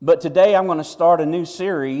But today I'm going to start a new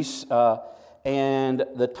series, and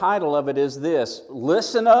the title of it is this: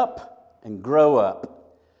 Listen Up and Grow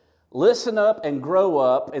Up. Listen Up and Grow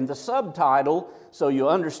Up, and the subtitle, so you'll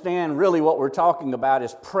understand really what we're talking about,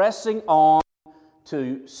 is Pressing On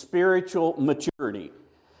to Spiritual Maturity.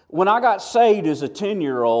 When I got saved as a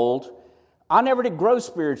 10-year-old, I never did grow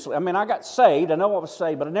spiritually. I got saved, I know I was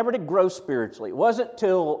saved, but I never did grow spiritually. It wasn't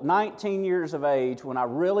till 19 years of age when I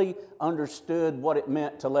really understood what it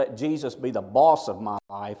meant to let Jesus be the boss of my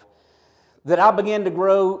life that I began to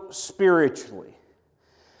grow spiritually.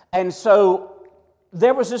 And so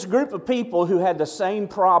there was this group of people who had the same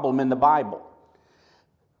problem in the Bible.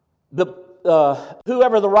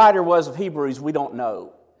 Whoever the writer was of Hebrews, we don't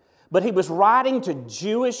know. But he was writing to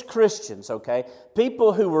Jewish Christians, okay?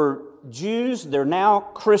 People who were Jews, they're now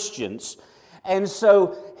Christians. And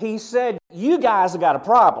so he said, you guys have got a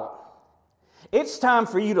problem. It's time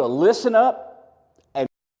for you to listen up and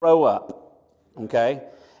grow up, okay?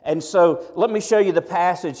 And so let me show you the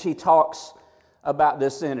passage he talks about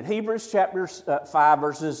this in. Hebrews chapter 5,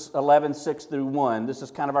 verses 11, 6 through 1. This is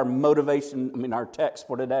kind of our motivation, our text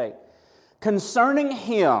for today. Concerning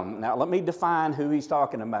him, now let me define who he's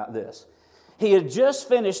talking about this. He had just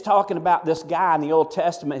finished talking about this guy in the Old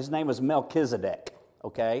Testament. His name was Melchizedek,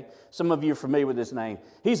 okay? Some of you are familiar with his name.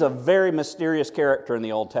 He's a very mysterious character in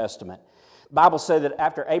the Old Testament. The Bible said that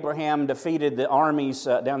after Abraham defeated the armies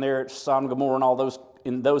down there at Sodom and Gomorrah and all those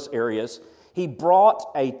in those areas, he brought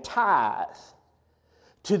a tithe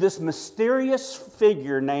to this mysterious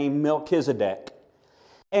figure named Melchizedek.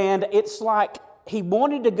 And it's like he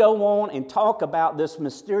wanted to go on and talk about this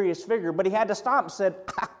mysterious figure, but he had to stop and said,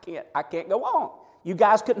 I can't go on. You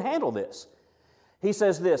guys couldn't handle this. He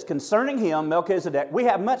says this: concerning him, Melchizedek, we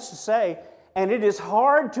have much to say, and it is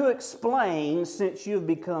hard to explain since you've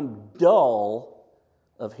become dull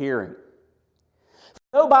of hearing.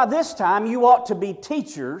 Though by this time you ought to be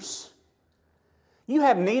teachers, you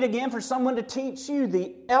have need again for someone to teach you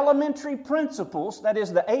the elementary principles, that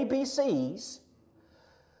is the ABCs,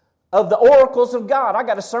 of the oracles of God. I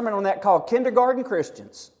got a sermon on that called Kindergarten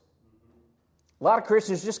Christians. A lot of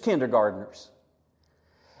Christians just kindergartners.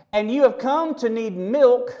 And you have come to need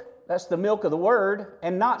milk, that's the milk of the Word,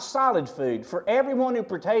 and not solid food. For everyone who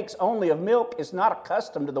partakes only of milk is not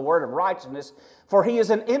accustomed to the word of righteousness, for he is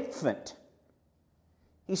an infant.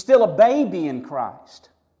 He's still a baby in Christ.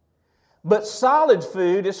 But solid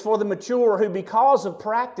food is for the mature who, because of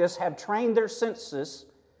practice, have trained their senses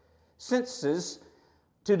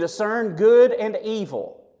to discern good and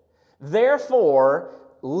evil. Therefore,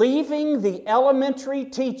 leaving the elementary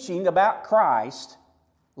teaching about Christ,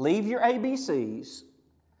 leave your ABCs,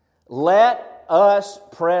 let us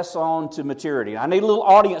press on to maturity. I need a little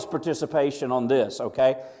audience participation on this,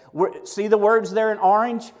 okay? See the words there in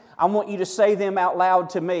orange? I want you to say them out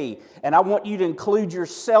loud to me, and I want you to include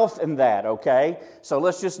yourself in that, okay? So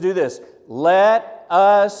let's just do this. Let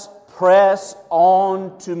us press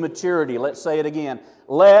on to maturity. Let's say it again.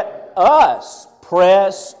 Let us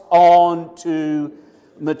press on to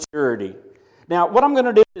maturity. Now, what I'm going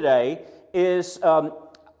to do today is I'm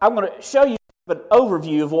going to show you an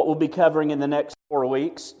overview of what we'll be covering in the next 4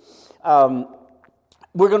 weeks. We're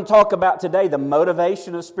going to talk about today the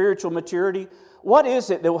motivation of spiritual maturity. What is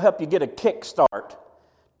it that will help you get a kickstart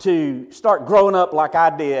to start growing up like I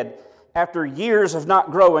did after years of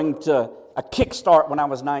not growing to a kickstart when I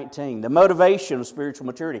was 19, the motivation of spiritual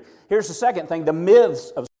maturity. Here's the second thing, the myths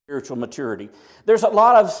of spiritual maturity. There's a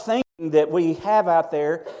lot of thinking that we have out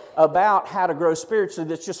there about how to grow spiritually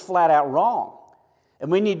that's just flat out wrong. And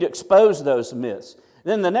we need to expose those myths.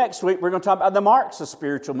 Then the next week, we're going to talk about the marks of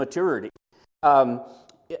spiritual maturity.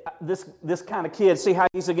 This kind of kid, see how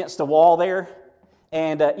he's against the wall there?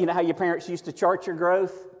 And you know how your parents used to chart your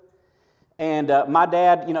growth? And my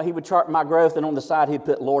dad, he would chart my growth, and on the side he'd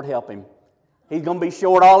put, Lord help him. He's going to be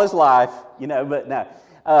short all his life, but no.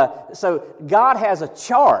 So God has a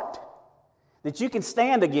chart that you can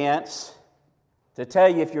stand against to tell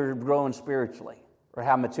you if you're growing spiritually or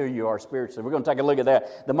how mature you are spiritually. We're going to take a look at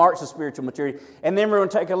that, the marks of spiritual maturity. And then we're going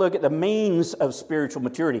to take a look at the means of spiritual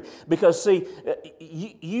maturity. Because, see,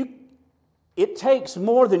 it takes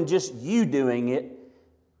more than just you doing it.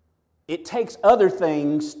 It takes other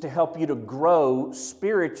things to help you to grow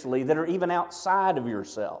spiritually that are even outside of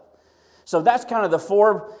yourself. So that's kind of the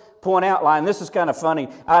 4-point outline. This is kind of funny.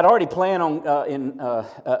 I'd already planned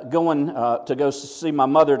on going to go see my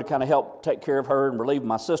mother to kind of help take care of her and relieve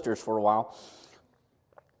my sisters for a while.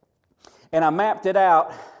 And I mapped it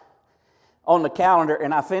out on the calendar,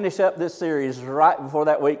 and I finish up this series right before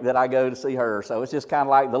that week that I go to see her. So it's just kind of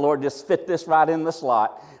like the Lord just fit this right in the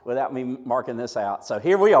slot without me marking this out. So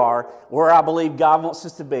here we are, where I believe God wants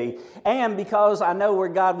us to be. And because I know where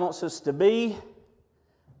God wants us to be,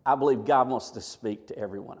 I believe God wants to speak to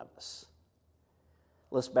every one of us.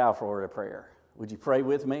 Let's bow for a word of prayer. Would you pray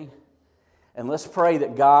with me? And let's pray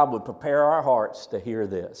that God would prepare our hearts to hear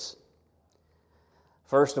this.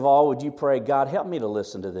 First of all, would you pray, God, help me to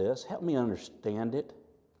listen to this. Help me understand it.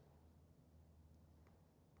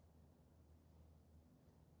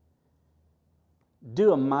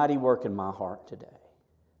 Do a mighty work in my heart today.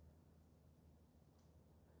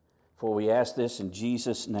 For we ask this in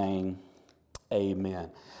Jesus' name,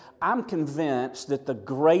 amen. I'm convinced that the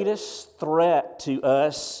greatest threat to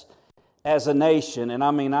us as a nation, and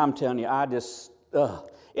I'm telling you,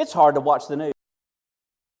 it's hard to watch the news.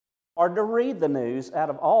 Hard to read the news out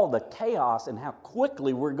of all the chaos and how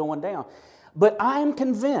quickly we're going down. But I'm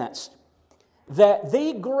convinced that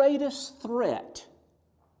the greatest threat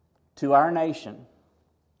to our nation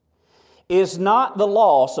is not the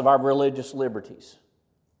loss of our religious liberties.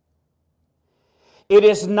 It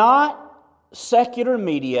is not secular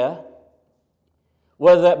media,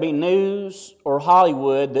 whether that be news or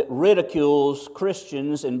Hollywood, that ridicules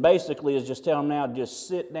Christians and basically is just telling them now, just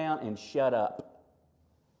sit down and shut up.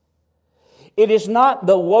 It is not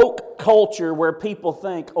the woke culture where people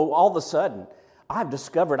think, oh, all of a sudden, I've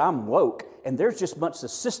discovered I'm woke, and there's just a bunch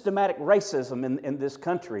of systematic racism in this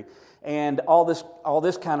country, and all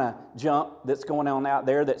this kind of junk that's going on out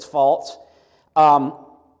there that's false.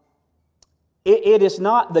 It is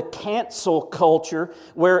not the cancel culture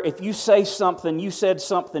where if you said something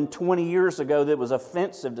 20 years ago that was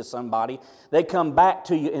offensive to somebody, they come back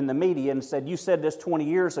to you in the media and said, you said this 20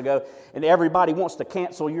 years ago, and everybody wants to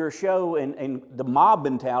cancel your show and the mob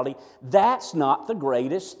mentality. That's not the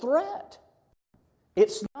greatest threat.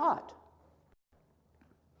 It's not.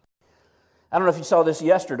 I don't know if you saw this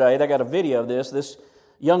yesterday. They got a video of this. This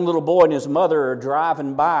young little boy and his mother are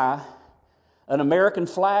driving by an American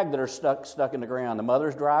flag that are stuck in the ground. The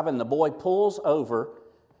mother's driving, the boy pulls over,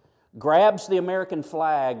 grabs the American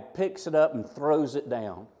flag, picks it up, and throws it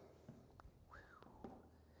down.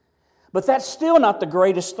 But that's still not the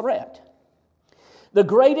greatest threat. The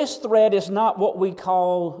greatest threat is not what we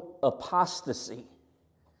call apostasy.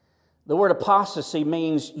 The word apostasy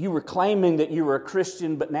means you were claiming that you were a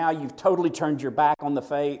Christian, but now you've totally turned your back on the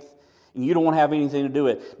faith, and you don't want to have anything to do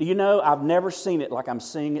with it. Do you know, I've never seen it like I'm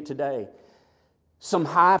seeing it today. Some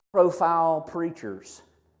high-profile preachers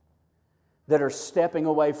that are stepping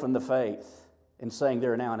away from the faith and saying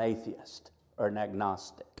they're now an atheist or an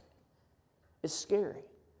agnostic. It's scary.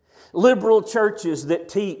 Liberal churches that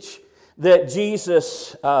teach that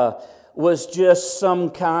Jesus was just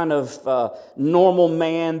some kind of normal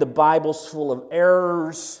man. The Bible's full of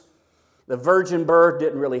errors. The virgin birth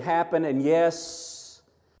didn't really happen. And yes,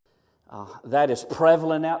 that is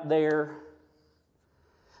prevalent out there.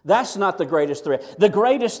 That's not the greatest threat. The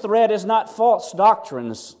greatest threat is not false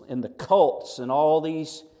doctrines and the cults and all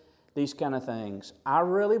these kind of things. I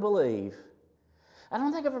really believe, I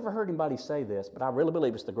don't think I've ever heard anybody say this, but I really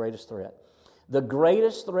believe it's the greatest threat. The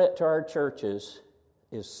greatest threat to our churches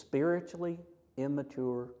is spiritually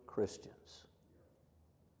immature Christians.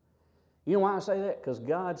 You know why I say that? Because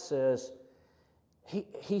God says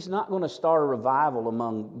He's not going to start a revival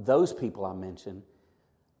among those people I mentioned.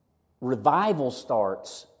 Revival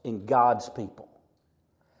starts in God's people.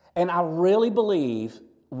 And I really believe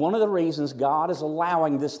one of the reasons God is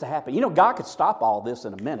allowing this to happen, you know, God could stop all this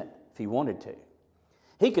in a minute if He wanted to.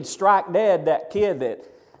 He could strike dead that kid that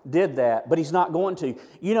did that, but He's not going to.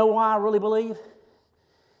 You know why I really believe?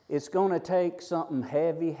 It's going to take something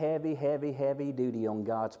heavy duty on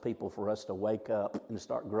God's people for us to wake up and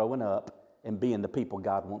start growing up and being the people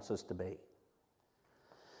God wants us to be.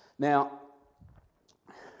 Now,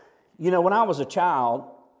 you know, when I was a child,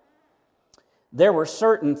 there were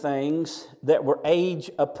certain things that were age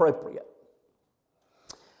appropriate.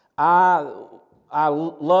 I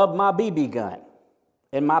loved my BB gun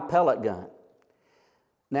and my pellet gun.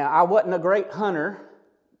 Now, I wasn't a great hunter,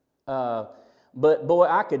 but boy,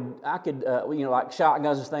 I could like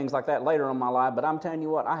shotguns and things like that later on in my life. But I'm telling you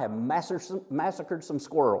what, I have massacred some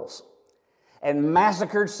squirrels and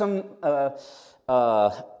massacred some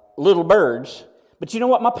little birds. But you know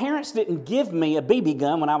what? My parents didn't give me a BB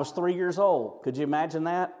gun when I was 3 years old. Could you imagine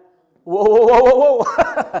that? Whoa.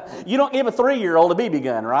 You don't give a 3-year-old a BB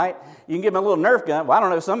gun, right? You can give him a little Nerf gun. Well, I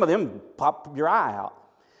don't know, some of them pop your eye out.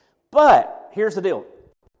 But here's the deal.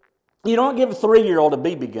 You don't give a 3-year-old a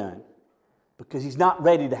BB gun because he's not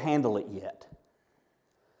ready to handle it yet.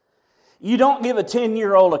 You don't give a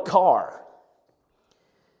 10-year-old a car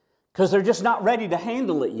because they're just not ready to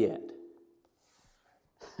handle it yet.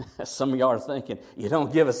 Some of y'all are thinking, you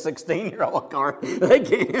don't give a 16-year-old a car. They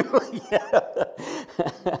can't handle it yet.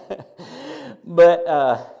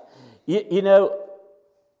 But, you know,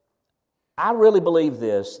 I really believe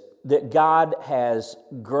this, that God has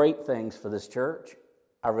great things for this church.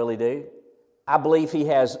 I really do. I believe He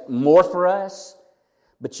has more for us.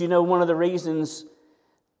 But you know, one of the reasons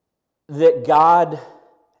that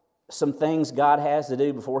some things God has to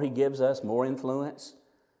do before He gives us more influence,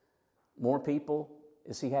 more people,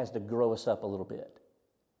 is He has to grow us up a little bit.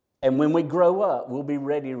 And when we grow up, we'll be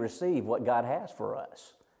ready to receive what God has for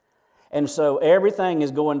us. And so everything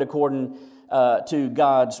is going according to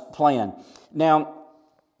God's plan. Now,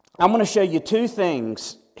 I'm going to show you two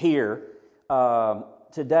things here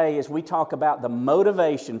today as we talk about the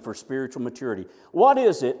motivation for spiritual maturity. What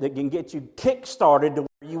is it that can get you kick-started to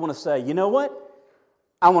where you want to say, you know what?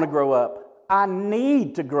 I want to grow up. I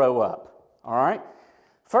need to grow up. All right?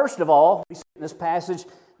 First of all, we see in this passage,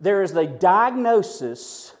 there is a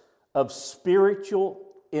diagnosis of spiritual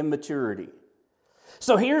immaturity.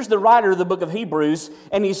 So here's the writer of the book of Hebrews,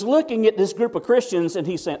 and he's looking at this group of Christians, and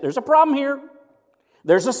he's saying, there's a problem here.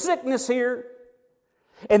 There's a sickness here.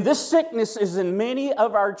 And this sickness is in many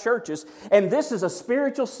of our churches, and this is a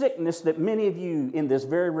spiritual sickness that many of you in this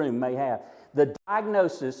very room may have. The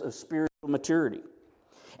diagnosis of spiritual maturity.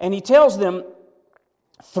 And he tells them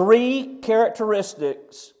three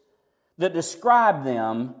characteristics that describe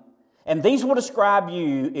them, and these will describe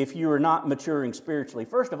you if you are not maturing spiritually.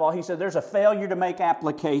 First of all, he said there's a failure to make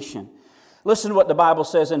application. Listen to what the Bible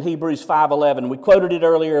says in Hebrews 5:11. We quoted it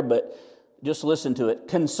earlier, but just listen to it.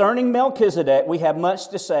 Concerning Melchizedek, we have much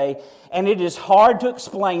to say, and it is hard to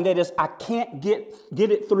explain. That is, I can't get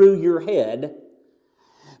it through your head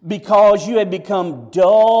because you have become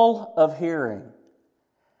dull of hearing.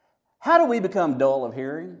 How do we become dull of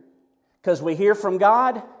hearing? Because we hear from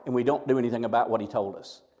God and we don't do anything about what He told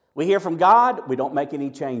us. We hear from God, we don't make any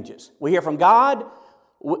changes. We hear from God,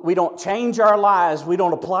 we don't change our lives, we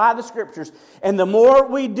don't apply the Scriptures. And the more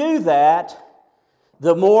we do that,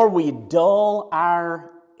 the more we dull our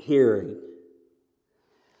hearing.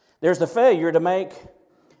 There's the failure to make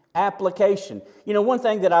application. You know, one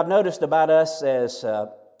thing that I've noticed about us as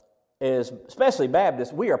especially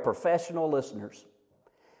Baptists, we are professional listeners.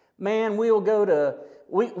 Man,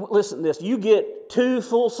 listen to this. You get 2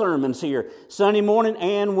 full sermons here, Sunday morning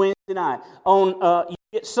and Wednesday night. You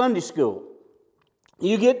get Sunday school.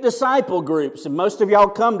 You get disciple groups, and most of y'all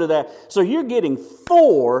come to that. So you're getting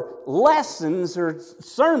 4 lessons or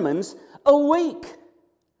sermons a week.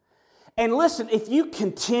 And listen, if you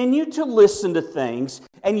continue to listen to things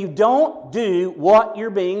and you don't do what you're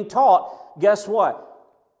being taught, guess what?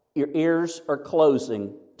 Your ears are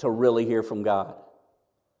closing to really hear from God.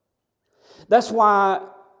 That's why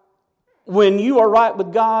when you are right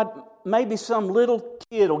with God, maybe some little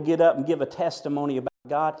kid will get up and give a testimony about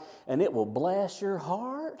God, and it will bless your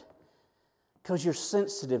heart because you're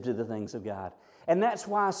sensitive to the things of God. And that's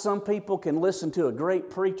why some people can listen to a great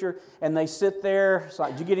preacher and they sit there. It's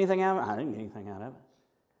like, did you get anything out of it? I didn't get anything out of it.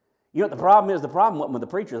 You know what the problem is? The problem wasn't with the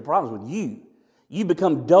preacher. The problem is with you. You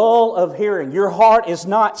become dull of hearing. Your heart is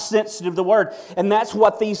not sensitive to the Word. And that's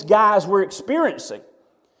what these guys were experiencing.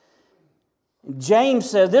 James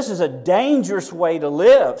says this is a dangerous way to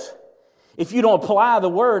live. If you don't apply the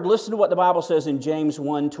Word, listen to what the Bible says in James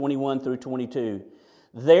 1:21 through 22.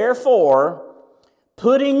 Therefore,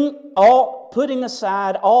 putting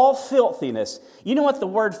aside all filthiness. You know what the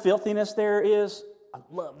word filthiness there is? I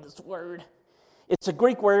love this word. It's a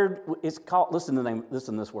Greek word. It's called, listen to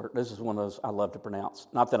this word. This is one of those I love to pronounce.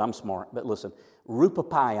 Not that I'm smart, but listen.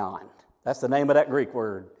 Rupapion. That's the name of that Greek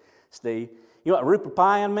word, Steve. You know what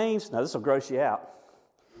rupapion means? Now, this will gross you out.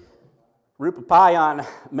 Rupapion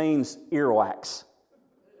means earwax.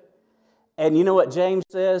 And you know what James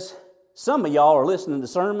says? Some of y'all are listening to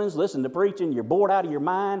sermons, listening to preaching, you're bored out of your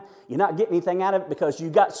mind, you're not getting anything out of it because you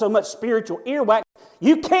got so much spiritual earwax,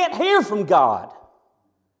 you can't hear from God.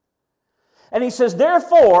 And he says,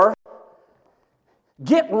 therefore,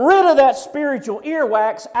 get rid of that spiritual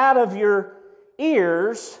earwax out of your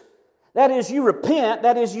ears. That is, you repent.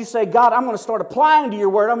 That is, you say, God, I'm going to start applying to your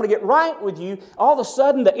word. I'm going to get right with you. All of a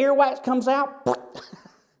sudden, the earwax comes out,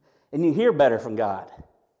 and you hear better from God.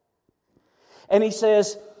 And he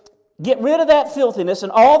says, get rid of that filthiness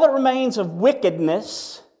and all that remains of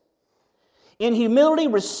wickedness. In humility,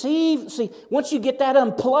 receive. See, once you get that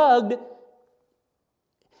unplugged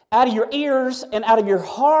out of your ears and out of your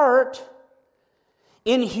heart,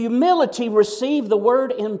 in humility, receive the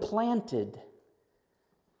word implanted,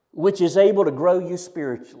 which is able to grow you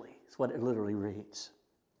spiritually. That's what it literally reads.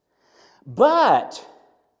 But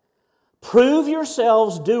Prove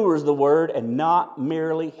yourselves doers of the word and not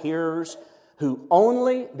merely hearers who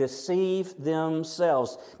only deceive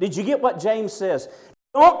themselves. Did you get what James says?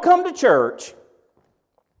 Don't come to church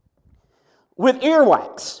with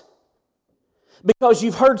earwax because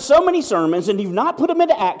you've heard so many sermons and you've not put them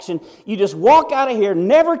into action. You just walk out of here,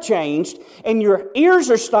 never changed, and your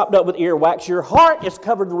ears are stopped up with earwax. Your heart is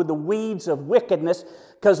covered with the weeds of wickedness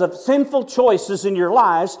because of sinful choices in your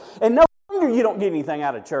lives. And no wonder you don't get anything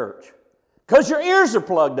out of church because your ears are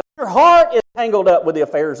plugged up. Your heart is tangled up with the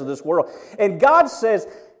affairs of this world. And God says,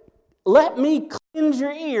 let me cleanse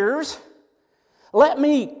your ears. Let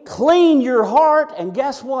me clean your heart. And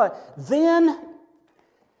guess what? Then,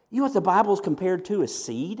 you know what the Bible is compared to as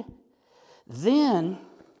seed? Then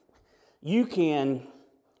you can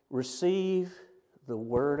receive the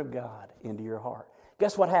Word of God into your heart.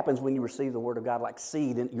 Guess what happens when you receive the Word of God like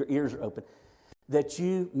seed and your ears are open? That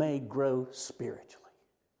you may grow spiritually.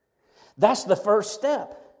 That's the first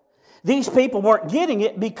step. These people weren't getting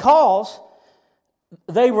it because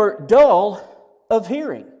they were dull of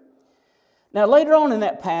hearing. Now, later on in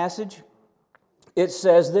that passage, it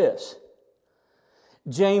says this.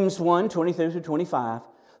 James 1, 22 through 25.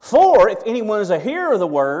 For if anyone is a hearer of the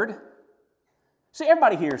word, see,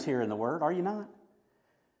 everybody here is hearing the word, are you not?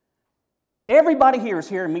 Everybody here is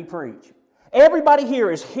hearing me preach. Everybody here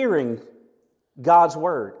is hearing God's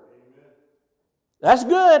word. That's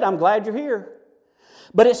good. I'm glad you're here.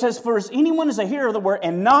 But it says, for as anyone is a hearer of the word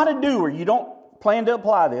and not a doer, you don't plan to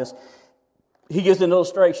apply this. He gives an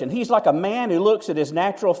illustration. He's like a man who looks at his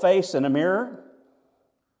natural face in a mirror.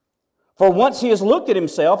 For once he has looked at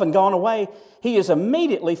himself and gone away, he has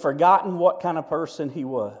immediately forgotten what kind of person he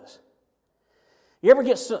was. You ever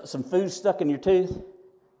get some food stuck in your tooth?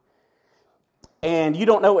 And you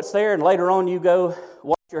don't know what's there, and later on you go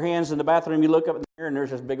wash your hands in the bathroom, you look up in the mirror, and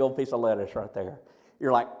there's this big old piece of lettuce right there.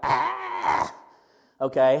 You're like, ah!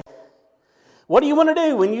 Okay. What do you want to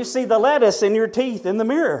do when you see the lettuce in your teeth in the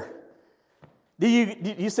mirror? Do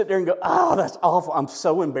you sit there and go, oh, that's awful. I'm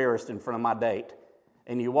so embarrassed in front of my date.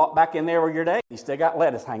 And you walk back in there with your date, you still got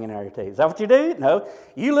lettuce hanging out of your teeth. Is that what you do? No.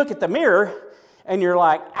 You look at the mirror, and you're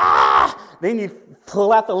like, ah! Then you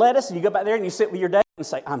pull out the lettuce, and you go back there, and you sit with your date and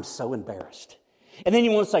say, I'm so embarrassed. And then you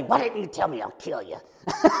want to say, why didn't you tell me I'll kill you?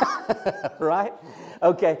 Right?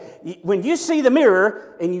 Okay. When you see the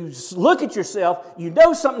mirror, and you look at yourself, you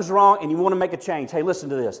know something's wrong, and you want to make a change. Hey, listen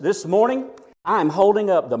to this. This morning, I'm holding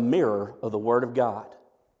up the mirror of the Word of God.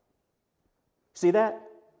 See that?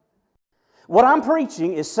 What I'm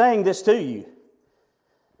preaching is saying this to you.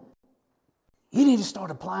 You need to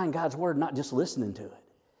start applying God's Word, not just listening to it.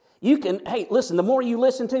 You can, hey, listen, the more you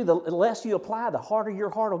listen to, the less you apply, the harder your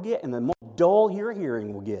heart will get, and the more dull your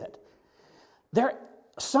hearing will get.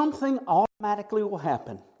 Something automatically will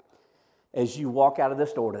happen as you walk out of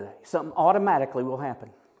this door today. Something automatically will happen.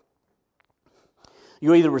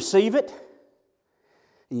 You either receive it,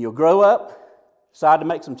 and you'll grow up, decide to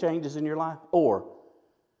make some changes in your life, or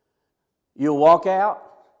you'll walk out,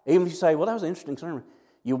 even if you say, well, that was an interesting sermon.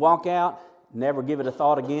 You walk out, never give it a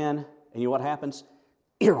thought again, and you know what happens?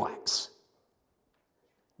 Earwax.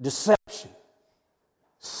 Deception.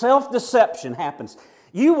 Self-deception happens.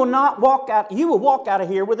 You will walk out of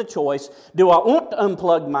here with a choice. Do I want to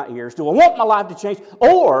unplug my ears? Do I want my life to change?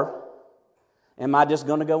 Or am I just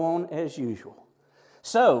going to go on as usual?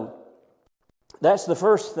 So, that's the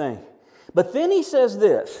first thing. But then he says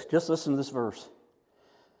this. Just listen to this verse.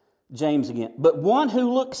 James again. But one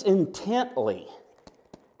who looks intently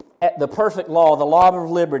at the perfect law, the law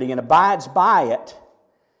of liberty, and abides by it,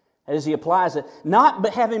 as he applies it, not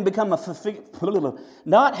having become a forgetful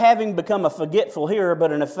hearer,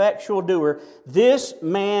 but an effectual doer, this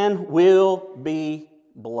man will be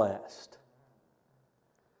blessed.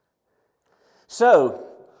 So,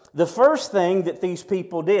 the first thing that these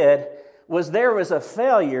people did was there was a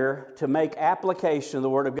failure to make application of the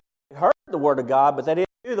Word of God. They heard the Word of God, but they didn't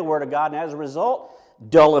do the Word of God, and as a result,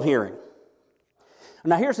 dull of hearing.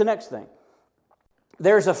 Now, here's the next thing.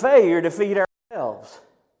 There's a failure to feed ourselves.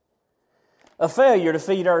 A failure to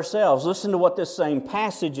feed ourselves. Listen to what this same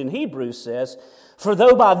passage in Hebrews says. For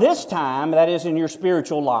though by this time, that is in your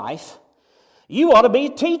spiritual life, you ought to be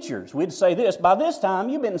teachers. We'd say this, by this time,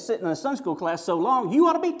 you've been sitting in a Sunday school class so long, you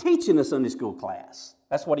ought to be teaching a Sunday school class.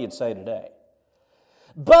 That's what he'd say today.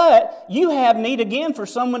 But you have need again for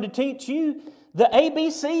someone to teach you the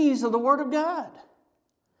ABCs of the Word of God.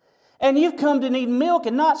 And you've come to need milk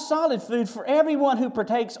and not solid food, for everyone who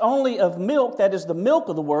partakes only of milk, that is the milk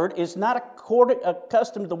of the Word, is not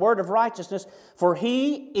accustomed to the word of righteousness, for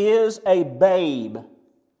he is a babe,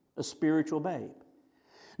 a spiritual babe.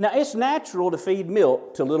 Now, it's natural to feed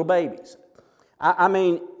milk to little babies. I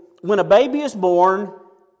mean, when a baby is born,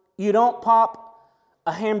 you don't pop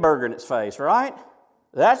a hamburger in its face, right?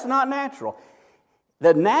 That's not natural.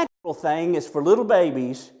 The natural thing is for little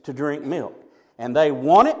babies to drink milk. And they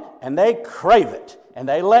want it, and they crave it. And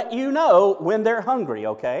they let you know when they're hungry,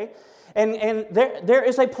 okay? And there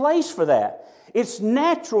is a place for that. It's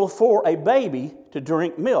natural for a baby to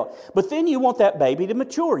drink milk. But then you want that baby to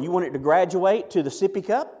mature. You want it to graduate to the sippy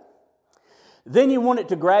cup. Then you want it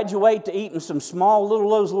to graduate to eating some small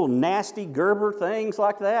those little nasty Gerber things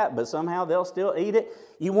like that, but somehow they'll still eat it.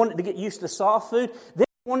 You want it to get used to soft food. Then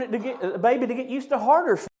you want it to get the baby to get used to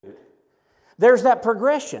harder food. There's that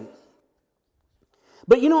progression.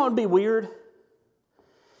 But you know what would be weird?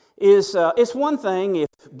 Is it's one thing if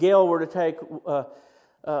Gail were to take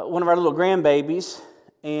one of our little grandbabies,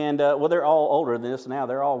 and well, they're all older than this now.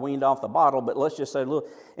 They're all weaned off the bottle, but let's just say, look,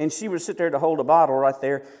 and she would sit there to hold a bottle right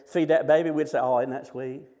there, feed that baby. We'd say, oh, isn't that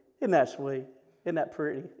sweet? Isn't that sweet? Isn't that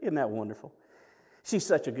pretty? Isn't that wonderful? She's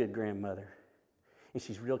such a good grandmother, and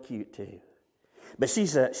she's real cute too. But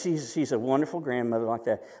she's a wonderful grandmother like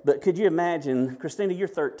that. But could you imagine, Christina? You're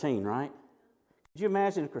 13, right? Could you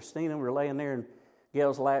imagine if Christina were laying there in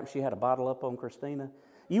Gail's lap and she had a bottle up on Christina?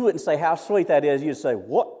 You wouldn't say how sweet that is. You'd say,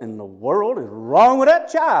 what in the world is wrong with that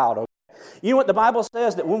child? Okay? You know what the Bible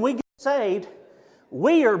says? That when we get saved,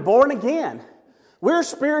 we are born again. We're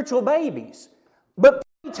spiritual babies. But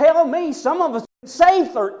tell me, some of us have been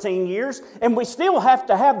saved 13 years, and we still have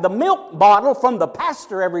to have the milk bottle from the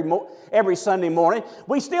pastor every Sunday morning.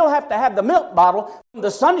 We still have to have the milk bottle from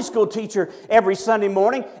the Sunday school teacher every Sunday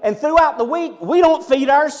morning. And throughout the week, we don't feed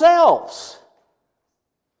ourselves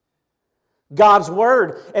God's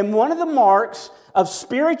Word. And one of the marks of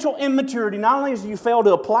spiritual immaturity, not only is you fail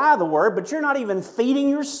to apply the Word, but you're not even feeding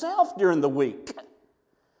yourself during the week.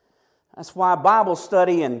 That's why Bible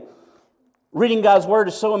study and reading God's Word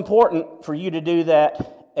is so important for you to do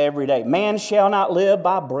that every day. Man shall not live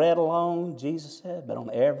by bread alone, Jesus said, but on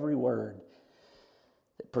every word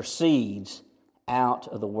that proceeds out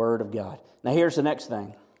of the Word of God. Now here's the next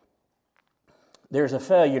thing. There's a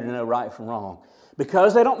failure to know right from wrong.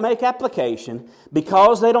 Because they don't make application,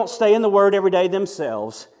 because they don't stay in the Word every day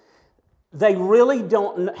themselves, they really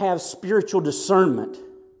don't have spiritual discernment.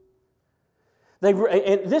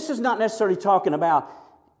 And this is not necessarily talking about,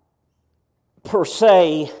 per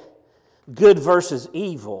se, good versus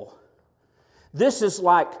evil. This is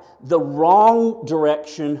like the wrong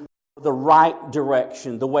direction, the right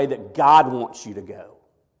direction, the way that God wants you to go.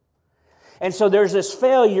 And so there's this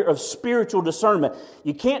failure of spiritual discernment.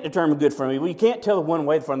 You can't determine good from evil. You can't tell the one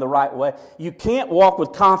way from the right way. You can't walk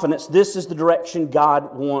with confidence. This is the direction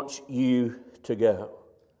God wants you to go.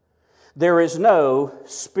 There is no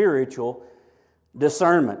spiritual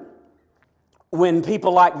discernment. When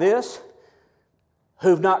people like this,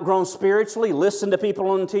 who've not grown spiritually, listen to people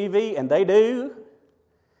on TV, and they do,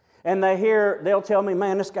 and they'll tell me,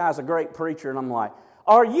 man, this guy's a great preacher, and I'm like,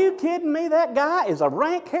 are you kidding me? That guy is a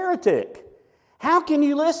rank heretic. How can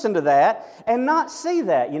you listen to that and not see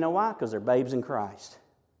that? You know why? Because they're babes in Christ.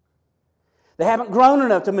 They haven't grown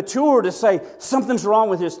enough to mature to say, something's wrong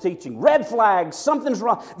with his teaching. Red flags, something's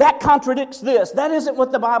wrong. That contradicts this. That isn't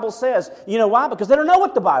what the Bible says. You know why? Because they don't know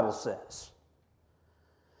what the Bible says.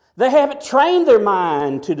 They haven't trained their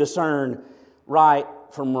mind to discern right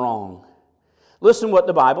from wrong. Listen what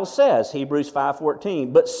the Bible says, Hebrews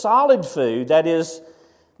 5:14. But solid food, that is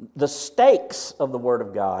the steaks of the Word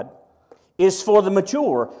of God, is for the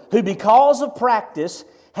mature, who because of practice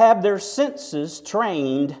have their senses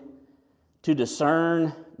trained to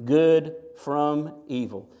discern good from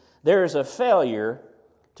evil. There is a failure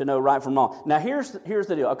to know right from wrong. Now here's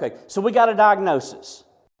the deal. Okay, so we got a diagnosis.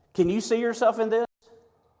 Can you see yourself in this?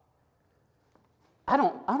 I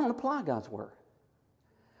don't apply God's Word.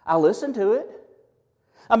 I listen to it.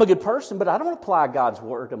 I'm a good person, but I don't apply God's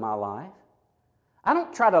Word to my life. I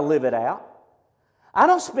don't try to live it out. I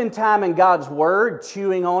don't spend time in God's Word,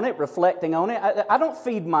 chewing on it, reflecting on it. I don't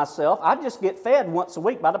feed myself. I just get fed once a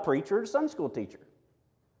week by the preacher or the Sunday school teacher.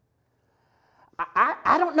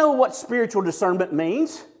 I don't know what spiritual discernment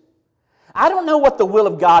means. I don't know what the will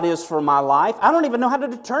of God is for my life. I don't even know how to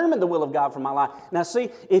determine the will of God for my life. Now see,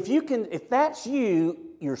 if that's you,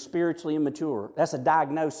 you're spiritually immature. That's a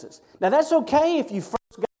diagnosis. Now that's okay if you first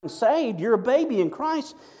gotten saved. You're a baby in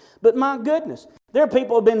Christ. But my goodness, there are people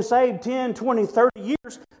who have been saved 10, 20, 30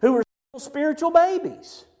 years who are still spiritual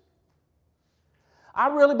babies. I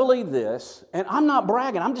really believe this, and I'm not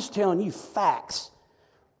bragging, I'm just telling you facts.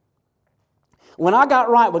 When I got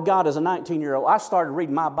right with God as a 19-year-old, I started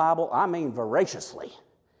reading my Bible, voraciously.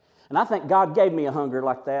 And I think God gave me a hunger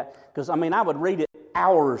like that, because, I would read it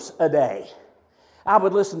hours a day. I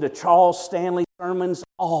would listen to Charles Stanley sermons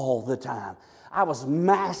all the time. I was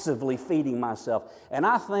massively feeding myself. And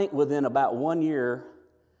I think within about 1 year,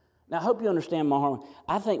 now I hope you understand my heart,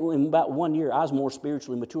 I think in about 1 year I was more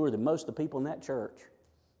spiritually mature than most of the people in that church.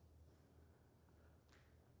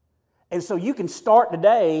 And so you can start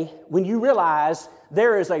today when you realize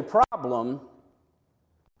there is a problem.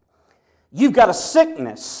 You've got a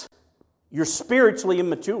sickness. You're spiritually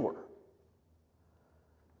immature.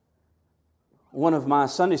 One of my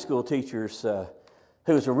Sunday school teachers,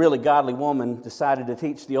 who was a really godly woman, decided to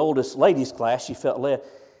teach the oldest ladies class. She felt led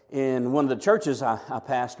in one of the churches I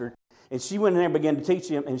pastored. And she went in there and began to teach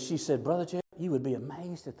them. And she said, Brother Jeff, you would be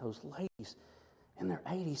amazed at those ladies in their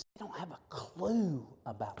 80s. They don't have a clue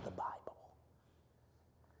about the Bible.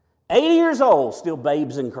 80 years old, still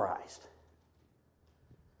babes in Christ.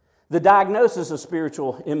 The diagnosis of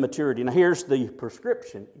spiritual immaturity. Now here's the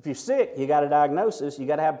prescription. If you're sick, you got a diagnosis, you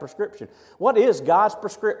got to have a prescription. What is God's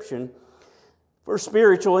prescription for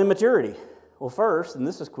spiritual immaturity? Well, first, and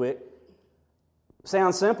this is quick,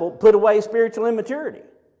 sounds simple, put away spiritual immaturity.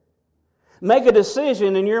 Make a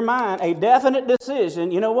decision in your mind, a definite decision.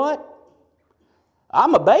 You know what?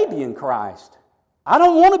 I'm a baby in Christ. I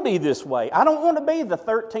don't want to be this way. I don't want to be the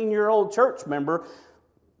 13-year-old church member,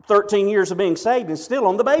 13 years of being saved, and still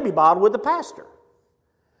on the baby bottle with the pastor.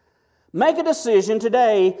 Make a decision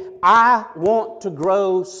today, I want to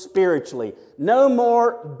grow spiritually. No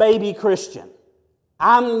more baby Christian.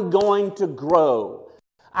 I'm going to grow.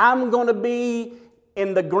 I'm going to be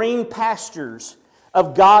in the green pastures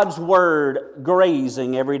of God's Word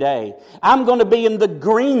grazing every day. I'm going to be in the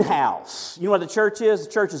greenhouse. You know what the church is?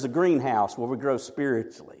 The church is a greenhouse where we grow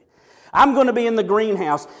spiritually. I'm going to be in the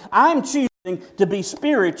greenhouse. I'm choosing to be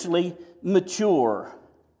spiritually mature.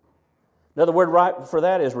 Another word right for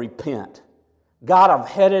that is repent. God, I've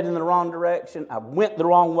headed in the wrong direction. I went the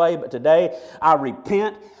wrong way, but today I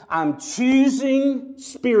repent. I'm choosing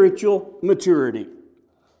spiritual maturity.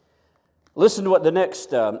 Listen to what the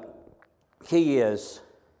next key is.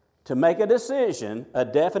 To make a decision, a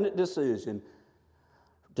definite decision,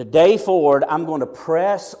 today forward, I'm going to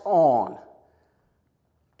press on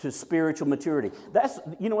to spiritual maturity. That's,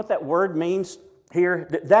 you know what that word means here?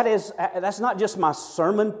 That's not just my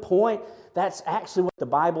sermon point. That's actually what the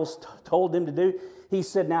Bible's told them to do. He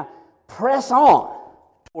said, now, press on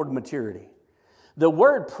toward maturity. The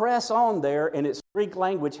word press on there in its Greek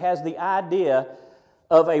language has the idea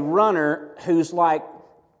of a runner who's like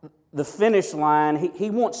the finish line. He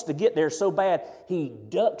wants to get there so bad, he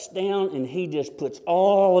ducks down and he just puts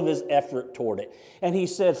all of his effort toward it. And he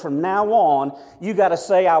said, from now on, you got to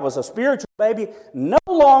say, I was a spiritual baby no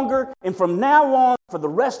longer, and from now on, for the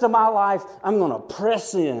rest of my life, I'm going to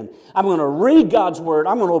press in. I'm going to read God's Word.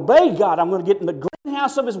 I'm going to obey God. I'm going to get in the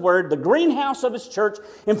greenhouse of His Word, the greenhouse of His church,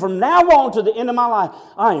 and from now on to the end of my life,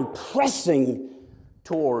 I am pressing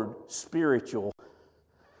toward spiritual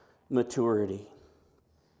maturity.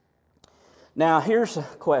 Now, here's a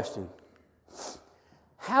question.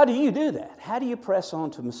 How do you do that? How do you press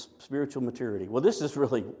on to spiritual maturity? Well, this is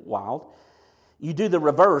really wild. You do the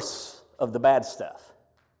reverse of the bad stuff.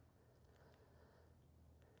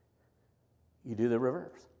 You do the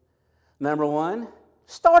reverse. Number one,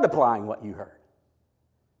 start applying what you heard.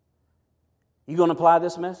 You going to apply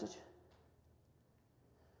this message?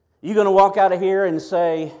 You going to walk out of here and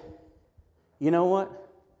say, you know what?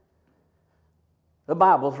 The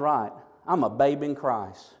Bible's right. I'm a babe in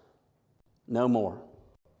Christ. No more.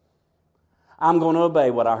 I'm going to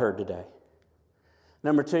obey what I heard today.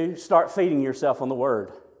 Number two, start feeding yourself on the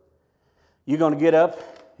Word. You're going to get up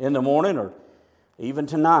in the morning or even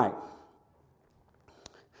tonight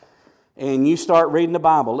and you start reading the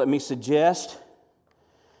Bible. Let me suggest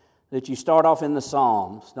that you start off in the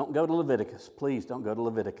Psalms. Don't go to Leviticus. Please don't go to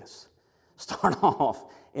Leviticus. Start off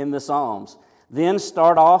in the Psalms. Then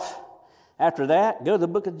start off, after that, go to the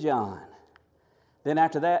book of John. Then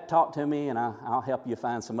after that, talk to me and I'll help you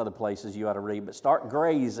find some other places you ought to read. But start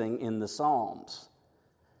grazing in the Psalms.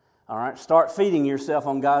 All right? Start feeding yourself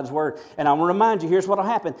on God's Word. And I want to remind you, here's what will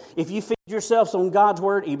happen. If you feed yourself on God's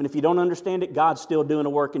Word, even if you don't understand it, God's still doing a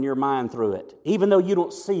work in your mind through it. Even though you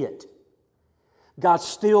don't see it. God's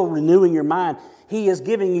still renewing your mind. He is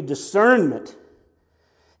giving you discernment.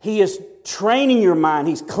 He is training your mind.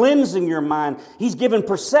 He's cleansing your mind. He's giving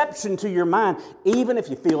perception to your mind. Even if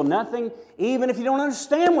you feel nothing, even if you don't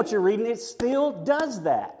understand what you're reading, it still does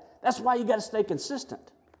that. That's why you got to stay consistent.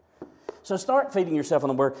 So start feeding yourself on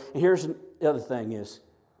the Word. And here's the other thing is,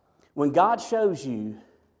 when God shows you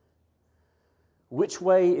which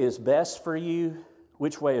way is best for you,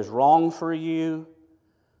 which way is wrong for you,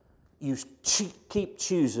 you keep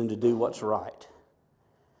choosing to do what's right.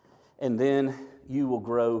 And then you will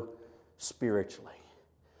grow spiritually.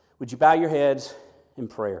 Would you bow your heads in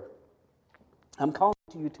prayer? I'm calling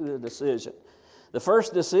you to a decision. The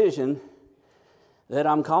first decision that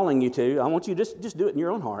I'm calling you to, I want you to just do it in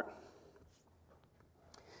your own heart.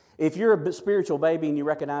 If you're a spiritual baby and you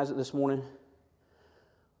recognize it this morning,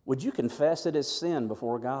 would you confess it as sin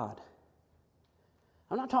before God?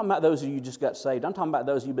 I'm not talking about those of you who just got saved. I'm talking about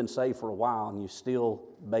those who've been saved for a while and you're still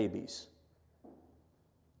babies.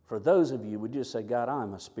 For those of you, would you just say, God,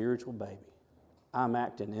 I'm a spiritual baby. I'm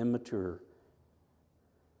acting immature.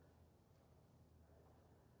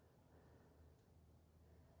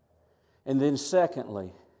 And then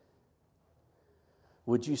secondly,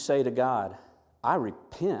 would you say to God, I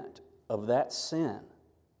repent of that sin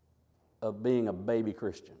of being a baby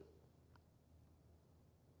Christian?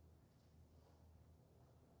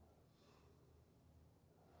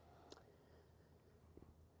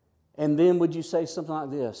 And then would you say something like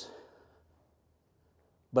this,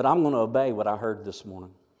 but I'm going to obey what I heard this morning.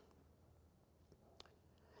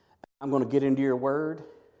 I'm going to get into your word,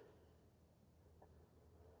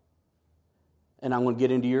 and I'm going to get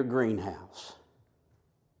into your greenhouse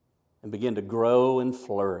and begin to grow and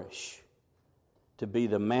flourish to be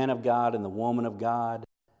the man of God and the woman of God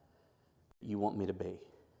you want me to be.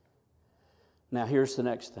 Now here's the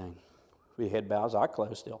next thing. We head bows, eye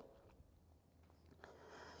closed still.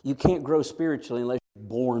 You can't grow spiritually unless you're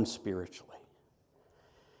born spiritually.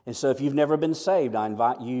 And so if you've never been saved, I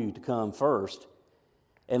invite you to come first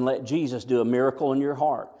and let Jesus do a miracle in your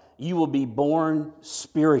heart. You will be born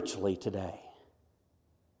spiritually today.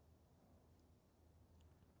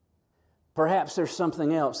 Perhaps there's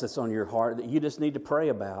something else that's on your heart that you just need to pray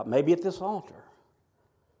about, maybe at this altar.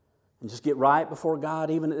 And just get right before God,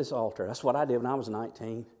 even at this altar. That's what I did when I was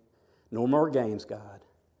 19. No more games, God.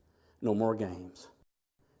 No more games.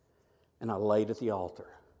 And I laid at the altar,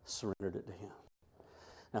 surrendered it to Him.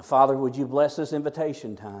 Now, Father, would you bless this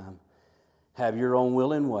invitation time? Have your own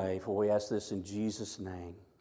will and way, for we ask this in Jesus' name.